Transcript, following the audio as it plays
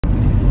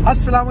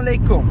Assalamu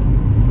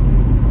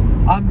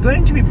alaikum. I'm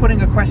going to be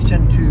putting a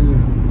question to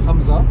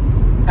Hamza,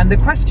 and the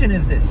question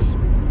is this: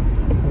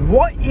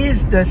 what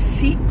is the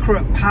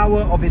secret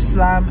power of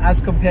Islam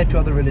as compared to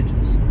other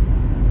religions?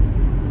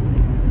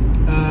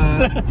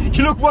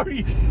 You look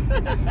worried.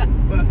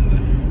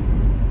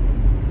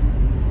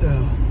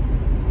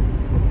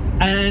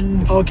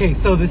 And okay,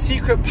 so the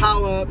secret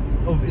power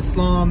of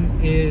Islam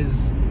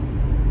is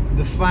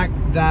the fact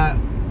that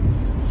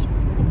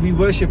we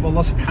worship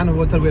Allah subhanahu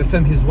wa ta'ala, we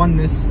affirm His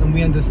oneness, and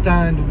we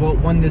understand what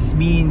oneness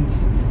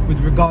means with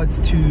regards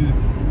to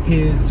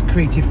His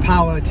creative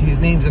power, to His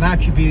names and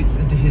attributes,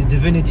 and to His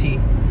divinity.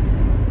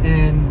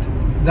 And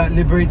that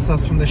liberates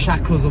us from the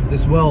shackles of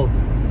this world,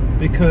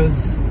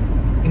 because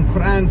in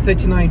Quran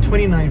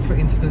 39:29, for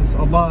instance,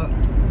 Allah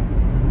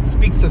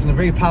speaks to us in a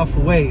very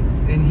powerful way,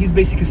 and He's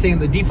basically saying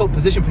the default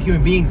position for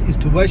human beings is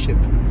to worship.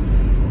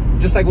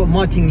 Just like what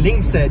Martin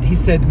Ling said, he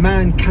said,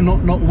 man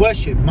cannot not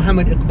worship.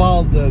 Muhammad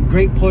Iqbal, the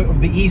great poet of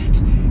the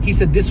East, he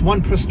said, this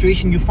one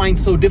prostration you find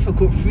so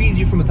difficult frees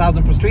you from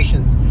 1,000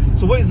 prostrations.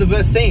 So what is the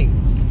verse saying?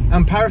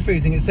 I'm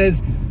paraphrasing. It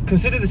says,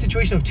 consider the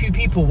situation of two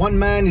people. One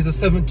man is a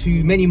servant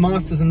to many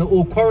masters and they're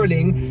all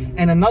quarreling,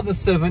 and another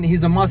servant,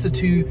 he's a master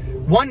to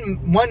one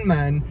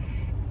man.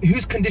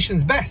 Whose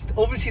condition's best?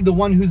 Obviously the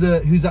one who's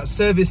at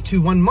service to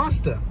one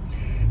master.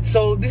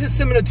 So this is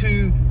similar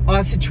to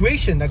our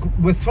situation. Like,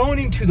 we're thrown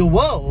into the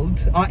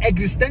world. Our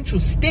existential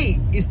state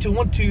is to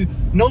want to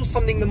know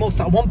something the most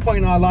at one point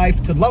in our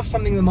life, to love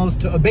something the most,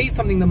 to obey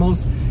something the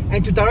most,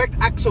 and to direct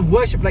acts of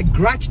worship like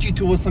gratitude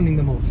towards something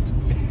the most.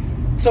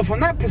 So from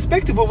that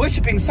perspective, we're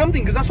worshipping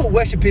something, because that's what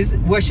worship is.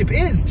 Worship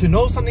is to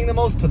know something the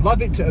most, to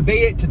love it, to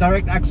obey it, to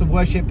direct acts of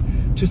worship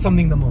to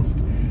something the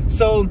most.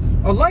 So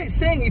Allah is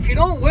saying, if you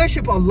don't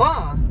worship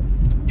Allah,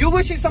 you'll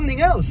worship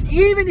something else,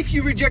 even if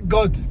you reject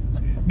God.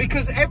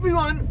 Because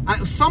everyone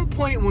at some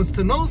point wants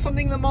to know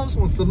something the most,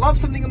 wants to love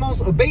something the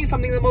most, obey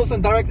something the most,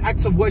 and direct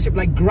acts of worship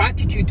like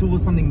gratitude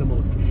towards something the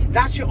most.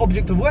 That's your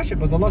object of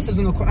worship. As Allah says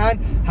in the Quran,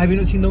 have you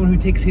not seen no one who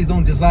takes his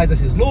own desires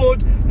as his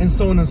Lord, and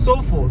so on and so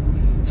forth.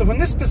 So from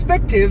this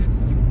perspective,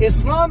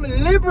 Islam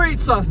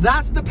liberates us.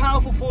 That's the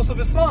powerful force of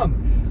Islam.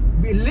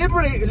 It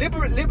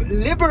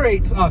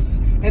liberates us.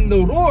 And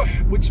the ruh,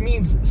 which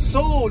means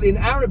soul in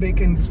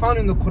Arabic and is found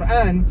in the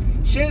Quran,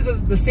 shares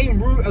the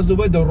same root as the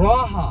word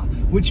raha,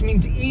 which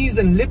means ease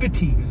and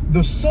liberty.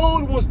 The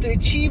soul wants to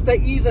achieve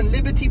that ease and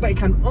liberty, but it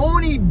can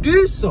only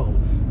do so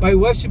by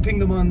worshipping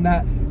the one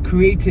that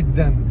created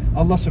them,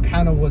 Allah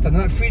subhanahu wa ta'ala.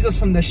 That frees us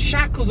from the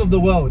shackles of the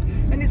world.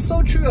 And it's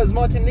so true, as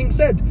Martin Ling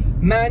said,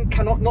 man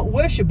cannot not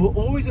worship. We're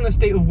always in a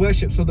state of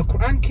worship. So the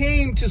Quran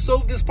came to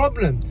solve this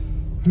problem.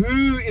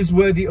 Who is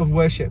worthy of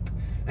worship?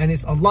 And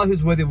it's Allah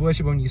who's worthy of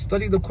worship. When you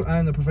study the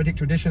Quran, the prophetic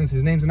traditions,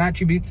 His names and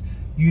attributes,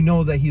 you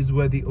know that He's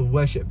worthy of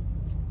worship.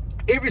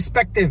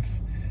 Irrespective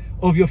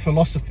of your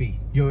philosophy,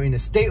 you're in a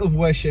state of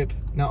worship.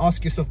 Now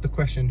ask yourself the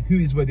question, who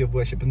is worthy of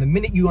worship? And the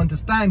minute you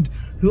understand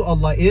who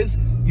Allah is,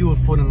 you will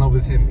fall in love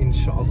with Him,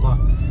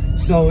 inshallah.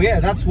 So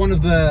yeah, that's one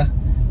of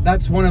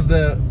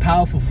the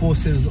powerful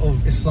forces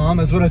of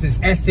Islam, as well as its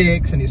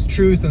ethics and its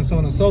truth and so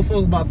on and so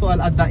forth. But I thought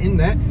I'll add that in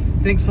there.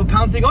 Thanks for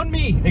pouncing on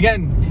me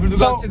again with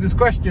regards to this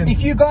question.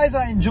 If you guys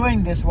are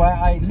enjoying this, where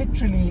I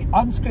literally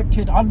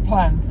unscripted,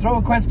 unplanned, throw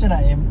a question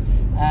at him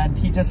and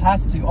he just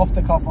has to off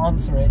the cuff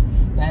answer it,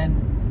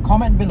 then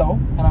comment below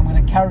and I'm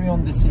going to carry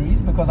on this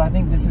series, because I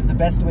think this is the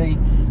best way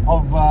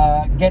of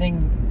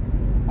getting.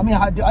 I mean,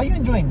 are you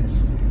enjoying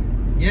this?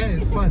 Yeah,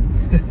 it's fun.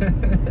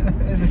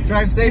 Let's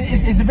drive safely.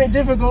 It's a bit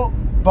difficult.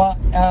 But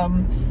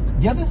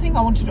the other thing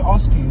I wanted to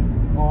ask you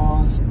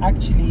was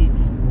actually,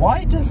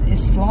 why does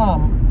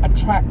Islam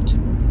attract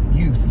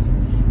youth?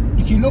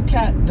 If you look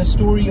at the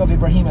story of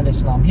Ibrahim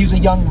al-Islam, he's a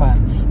young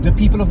man. The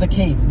people of the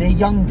cave, they're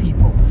young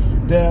people.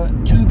 The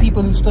two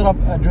people who stood up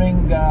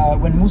during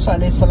when Musa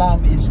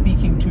al-Salam is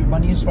speaking to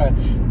Bani Israel,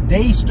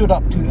 they stood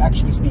up to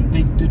actually speak.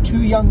 The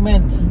two young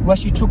men who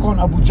actually took on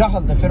Abu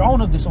Jahl, the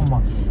Fir'aun of this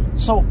ummah.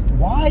 So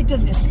why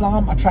does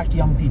Islam attract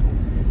young people?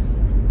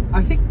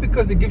 I think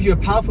because it gives you a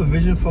powerful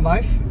vision for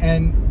life,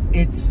 and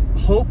it's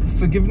hope,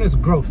 forgiveness,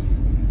 growth.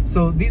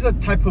 So these are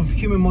type of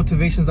human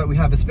motivations that we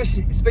have,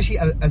 especially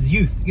as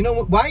youth. You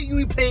know, why are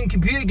we playing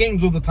computer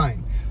games all the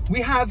time?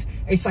 We have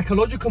a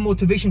psychological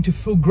motivation to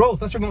feel growth.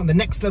 That's why we want the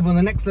next level and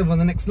the next level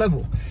and the next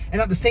level.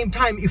 And at the same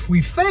time, if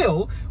we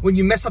fail, when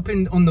you mess up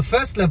on the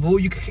first level,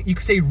 you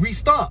could say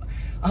restart.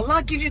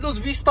 Allah gives you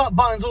those restart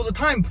buttons all the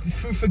time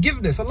through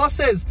forgiveness. Allah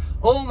says,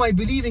 "Oh, my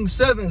believing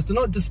servants, do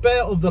not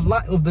despair of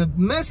the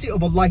mercy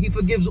of Allah. He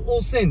forgives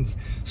all sins."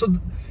 So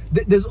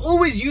there's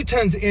always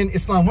U-turns in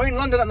Islam. We're in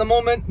London at the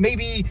moment.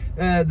 Maybe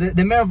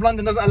the mayor of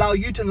London doesn't allow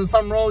U-turns on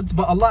some roads,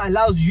 but Allah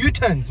allows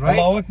U-turns, right?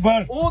 Allahu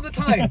Akbar. All the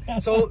time.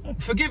 So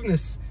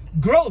forgiveness,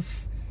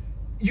 growth.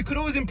 You could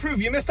always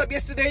improve. You messed up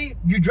yesterday,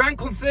 you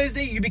drank on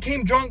Thursday, you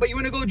became drunk, but you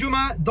want to go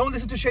Jummah. Don't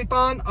listen to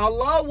shaitan.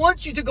 Allah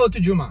wants you to go to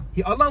Jummah.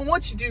 Allah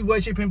wants you to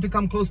worship Him, to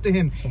come close to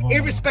Him,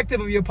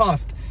 irrespective of your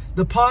past.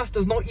 the past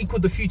does not equal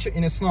the future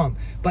in Islam.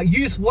 But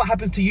youth, what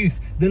happens to youth?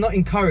 They're not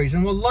encouraged.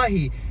 And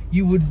wallahi,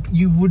 you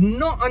would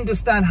not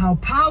understand how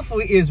powerful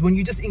it is when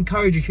you just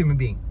encourage a human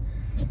being.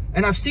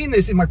 And I've seen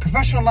this in my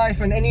professional life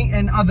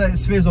and other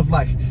spheres of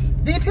life.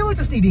 The people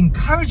just need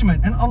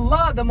encouragement. And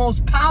Allah, the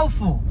most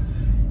powerful,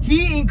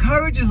 He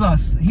encourages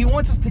us. He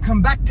wants us to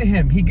come back to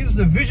Him. He gives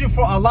us a vision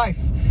for our life.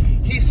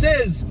 He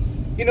says,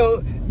 you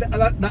know,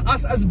 that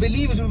us as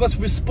believers, we must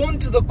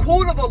respond to the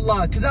call of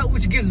Allah, to that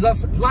which gives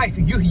us life.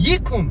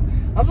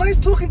 Yuhyikum. Allah is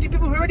talking to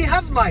people who already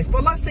have life. But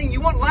Allah is saying,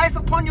 you want life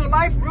upon your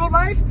life, real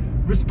life?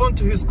 Respond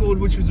to His call,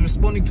 which is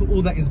responding to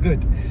all that is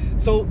good.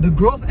 So the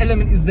growth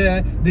element is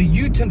there, the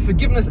U-turn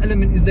forgiveness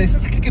element is there. It's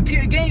just like a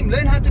computer game.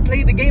 Learn how to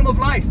play the game of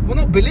life. We're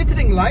not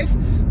belittling life,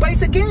 but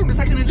it's a game. It's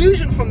like an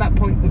illusion from that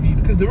point of view,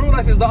 because the real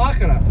life is the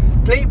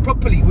akhirah. Play it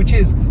properly, which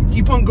is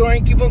keep on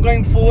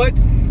going forward.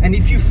 And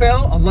if you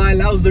fail, Allah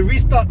allows the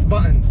restart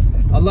buttons.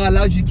 Allah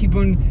allows you to keep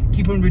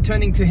on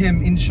returning to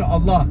Him,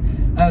 inshallah.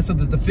 So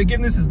there's the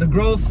forgiveness, there's the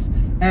growth.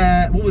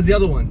 What was the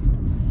other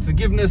one?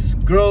 Forgiveness,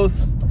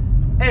 growth.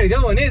 Anyway, the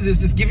other one is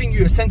just giving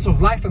you a sense of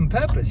life and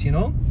purpose, you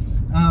know?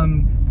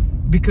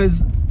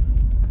 Because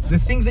the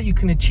things that you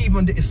can achieve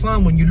under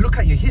Islam, when you look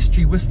at your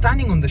history, we're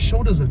standing on the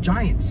shoulders of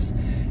giants.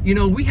 You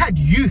know, we had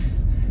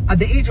youth at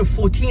the age of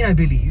 14, I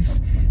believe.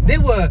 They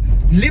were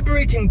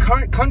liberating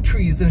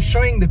countries and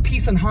showing the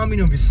peace and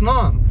harmony of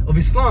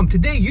Islam.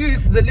 Today,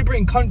 youth, they're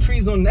liberating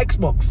countries on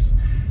Xbox.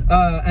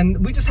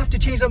 And we just have to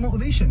change that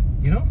motivation,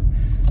 you know?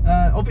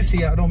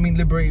 Obviously, I don't mean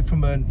liberate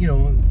from a, you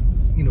know,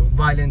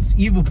 violence,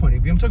 evil point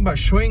of view. I'm talking about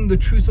showing the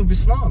truth of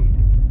Islam,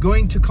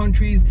 going to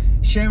countries,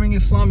 sharing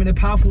Islam in a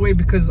powerful way,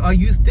 because our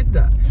youth did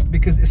that.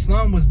 Because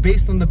Islam was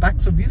based on the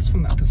backs of youth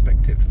from that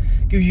perspective.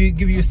 Give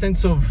you a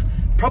sense of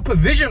proper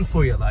vision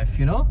for your life,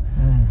 you know?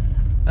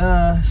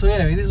 So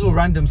anyway, this is all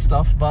random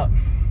stuff, but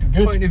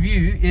the point of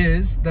view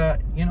is that,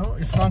 you know,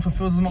 Islam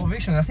fulfills the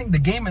motivation. I think the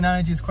game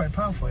analogy is quite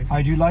powerful.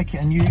 I do like it.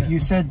 And you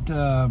said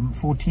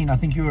 14. I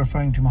think you were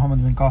referring to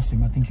Muhammad bin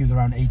Qasim. I think he was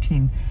around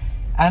 18.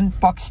 And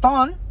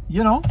Pakistan,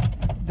 you know,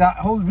 that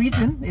whole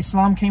region,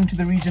 Islam came to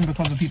the region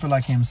because of people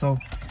like him. So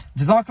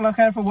Jazakallah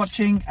khair for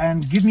watching,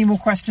 and give me more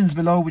questions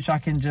below which I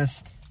can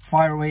just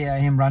fire away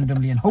at him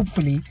randomly, and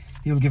hopefully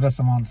he'll give us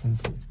some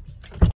answers.